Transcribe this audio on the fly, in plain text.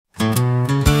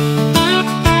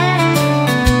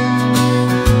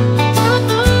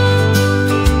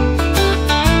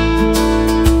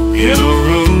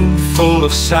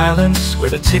of silence where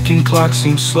the ticking clock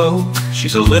seems slow.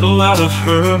 She's a little out of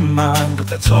her mind, but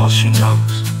that's all she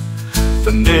knows.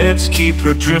 The nets keep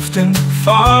her drifting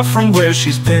far from where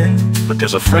she's been, but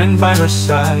there's a friend by her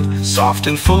side, soft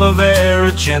and full of air,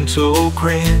 a gentle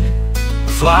grin.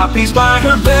 Floppy's by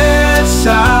her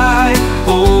bedside,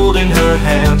 holding her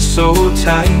hand so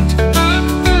tight,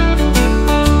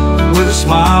 with a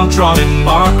smile drawn in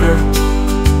marker.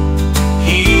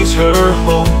 He's her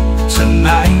home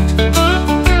tonight.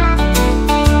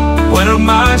 When her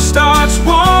mind starts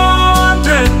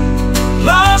wandering,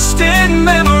 lost in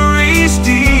memories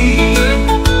deep,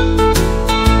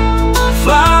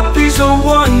 Floppy's the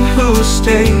one who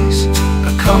stays,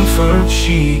 a comfort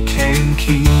she can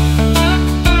keep.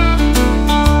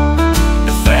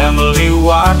 The family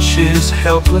watches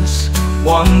helpless,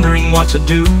 wondering what to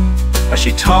do, as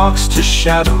she talks to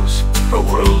shadows, her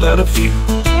world out of view.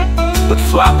 But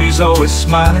Floppy's always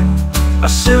smiling, a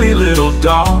silly little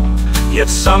doll, yet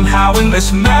somehow in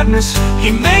this madness,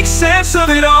 he makes sense of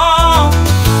it all.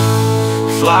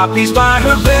 Floppy's by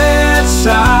her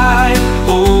bedside,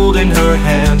 holding her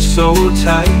hand so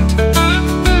tight,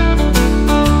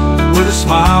 with a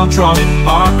smile drawn in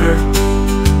marker.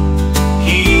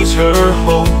 He's her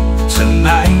home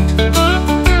tonight.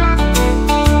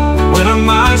 When her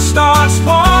mind starts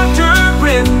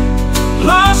wandering,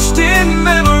 lost in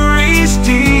memories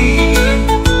deep,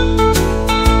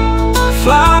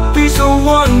 Floppy's the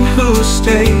one who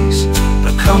stays,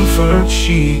 the comfort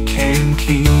she can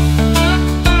keep.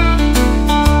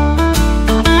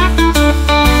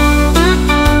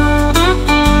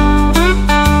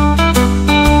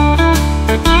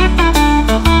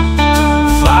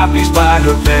 Floppy's by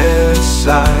her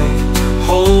bedside,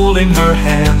 holding her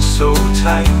hand so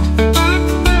tight,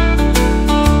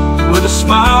 with a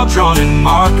smile drawn in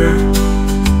marker.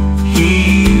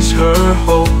 He's her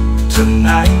home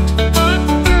tonight.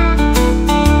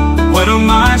 When her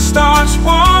mind starts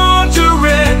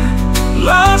wandering,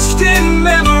 lost in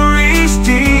memories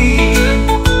deep,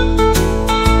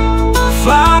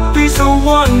 Floppy's the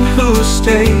one who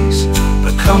stays,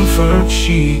 the comfort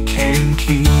she can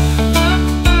keep.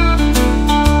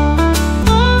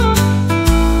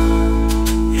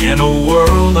 In a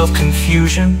world of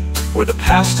confusion, where the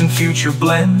past and future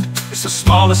blend, it's the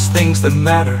smallest things that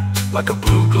matter, like a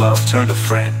blue glove turned a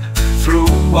friend. Through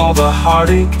all the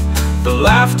heartache, the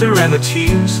laughter and the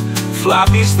tears,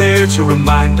 Floppy's there to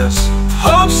remind us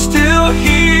hope's still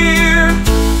here.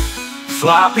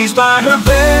 Floppy's by her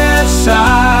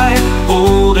bedside,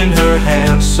 holding her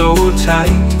hand so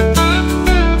tight,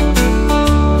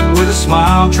 with a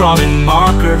smile drawn in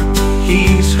marker.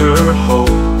 He's her hope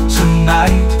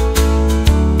tonight.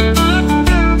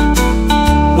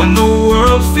 When the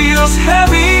world feels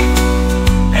heavy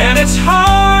and it's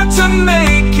hard to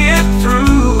make it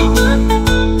through,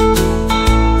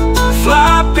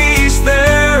 Floppy's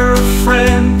there, a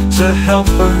friend to help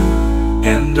her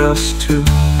and us too.